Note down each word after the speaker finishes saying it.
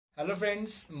Hello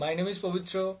friends, my name is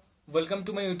Pavitra. Welcome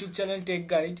to my YouTube channel Tech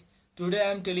Guide. Today I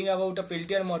am telling about a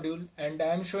Peltier module and I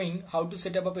am showing how to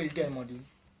set up a Peltier module.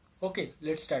 Okay,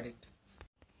 let's start it.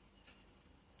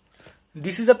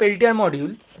 This is a Peltier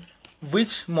module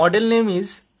which model name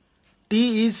is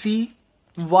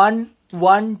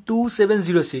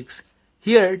TEC112706.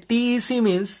 Here TEC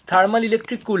means thermal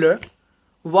electric cooler.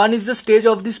 1 is the stage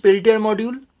of this Peltier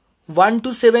module. 1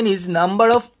 to 7 is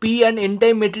number of P and N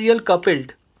type material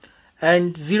coupled.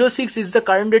 And 06 is the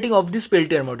current rating of this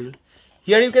Peltier module.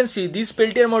 Here you can see this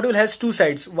Peltier module has two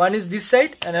sides. One is this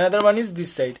side and another one is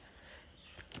this side.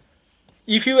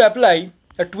 If you apply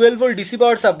a 12 volt DC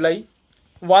power supply,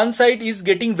 one side is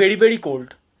getting very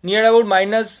cold, near about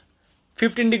minus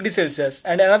 15 degrees Celsius,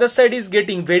 and another side is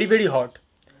getting very hot,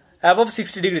 above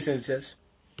 60 degrees Celsius.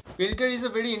 Peltier is a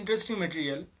very interesting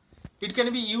material. It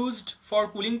can be used for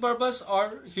cooling purpose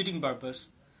or heating purpose.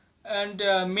 And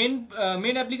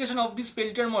main application of this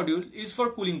Peltier module is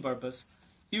for cooling purpose.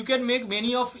 You can make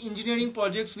many of engineering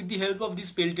projects with the help of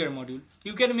this Peltier module.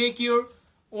 You can make your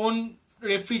own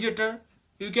refrigerator,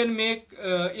 you can make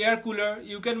air cooler,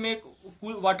 you can make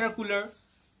water cooler,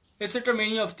 etc.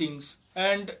 many of things.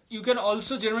 And you can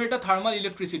also generate a thermal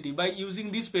electricity by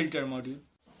using this Peltier module.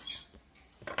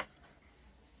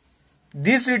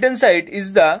 This written side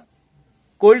is the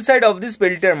cold side of this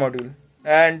Peltier module,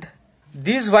 and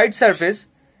this white surface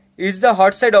is the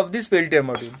hot side of this Peltier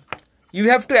module. You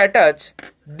have to attach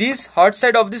this hot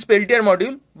side of this Peltier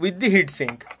module with the heat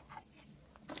sink.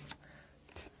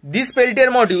 This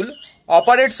Peltier module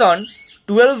operates on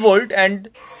 12 volt and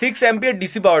 6 ampere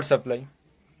DC power supply.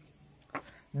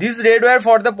 This red wire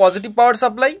for the positive power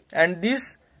supply and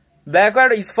this black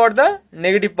wire is for the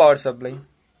negative power supply.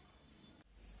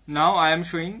 Now I am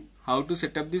showing how to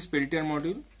set up this Peltier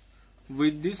module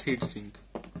with this heat sink.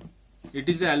 It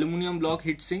is an aluminum block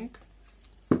heat sink.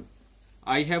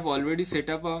 I have already set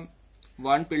up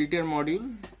one Peltier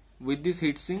module with this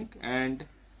heat sink, and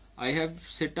I have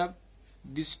set up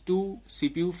these two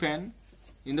CPU fan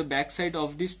in the back side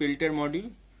of this Peltier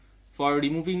module for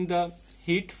removing the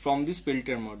heat from this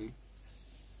Peltier module.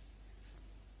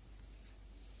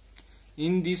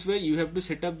 In this way you have to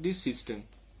set up this system.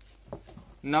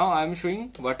 Now I am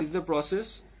showing what is the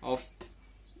process of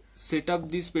set up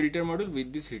this Peltier module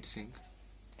with this heatsink.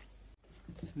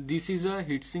 This is a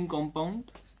heatsink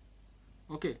compound.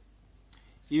 Okay,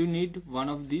 you need one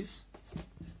of these.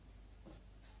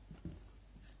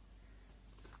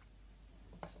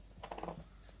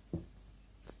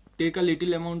 Take a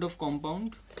little amount of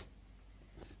compound.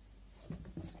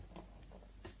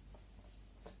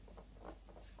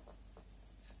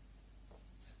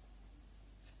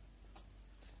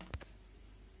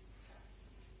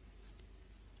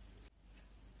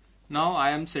 Now I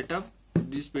am set up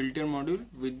this Peltier module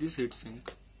with this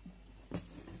heatsink.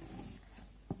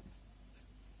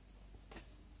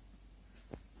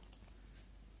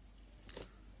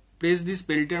 Place this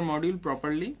Peltier module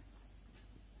properly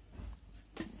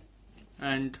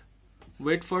and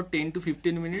wait for 10 to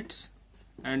 15 minutes,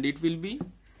 and it will be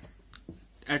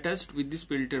attached with this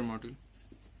Peltier module.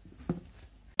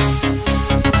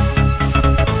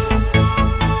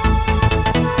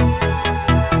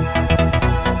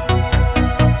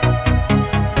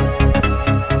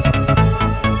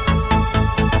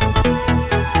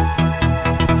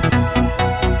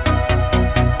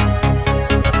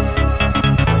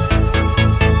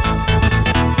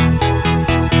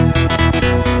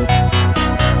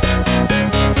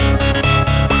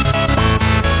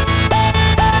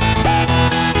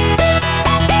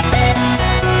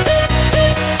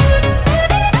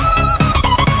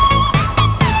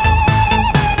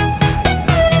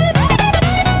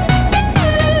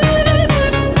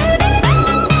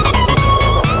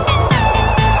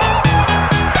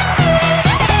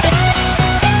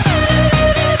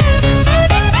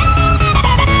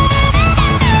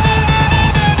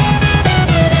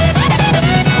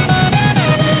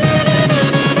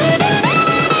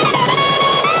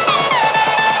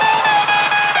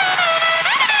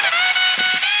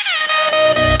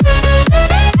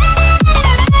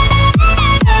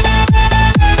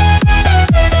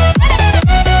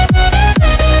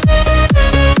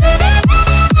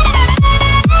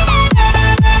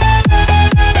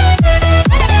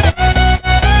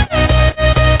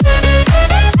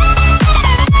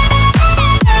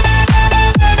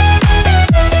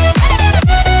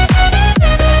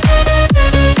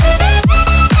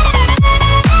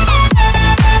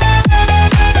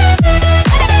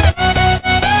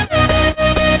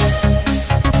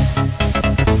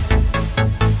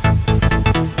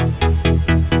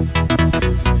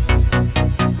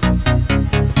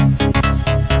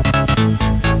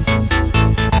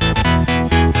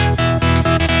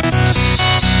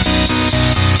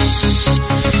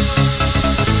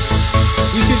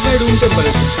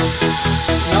 temperature.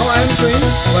 Now I am showing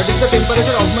what is the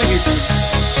temperature of my heat sink.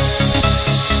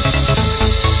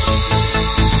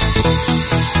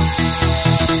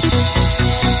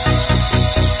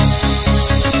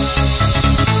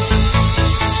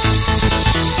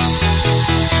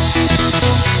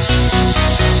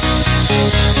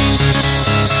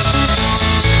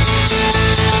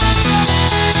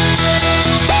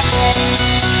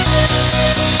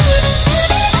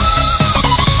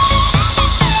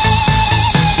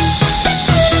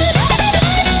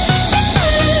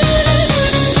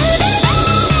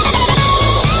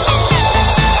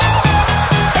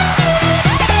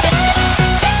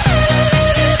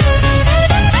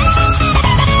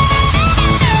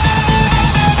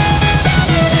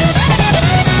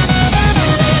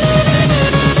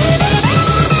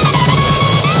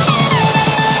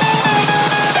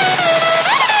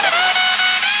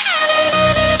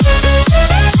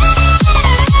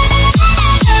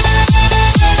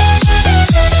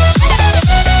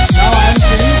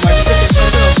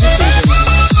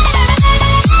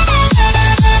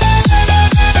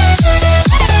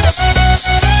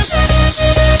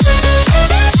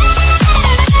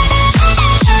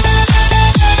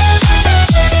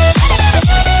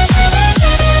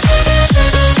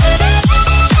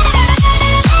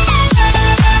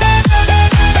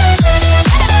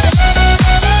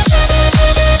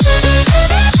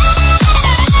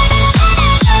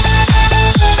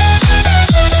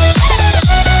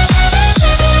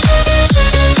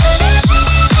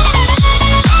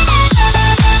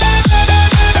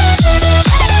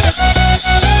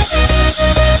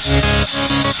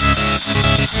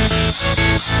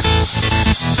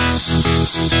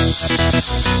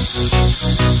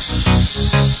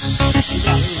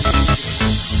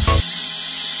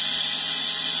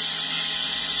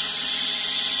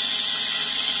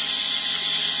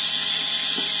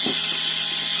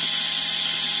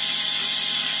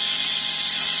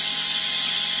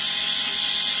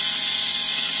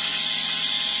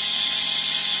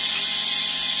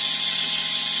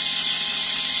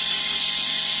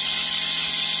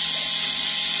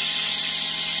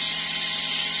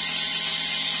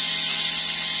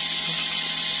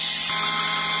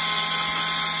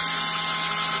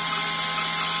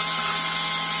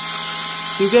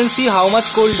 You can see how much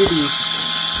cold it is.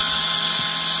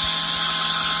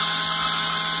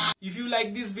 If you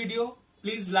like this video,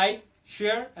 please like,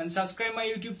 share and subscribe my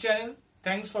YouTube channel.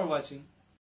 Thanks for watching.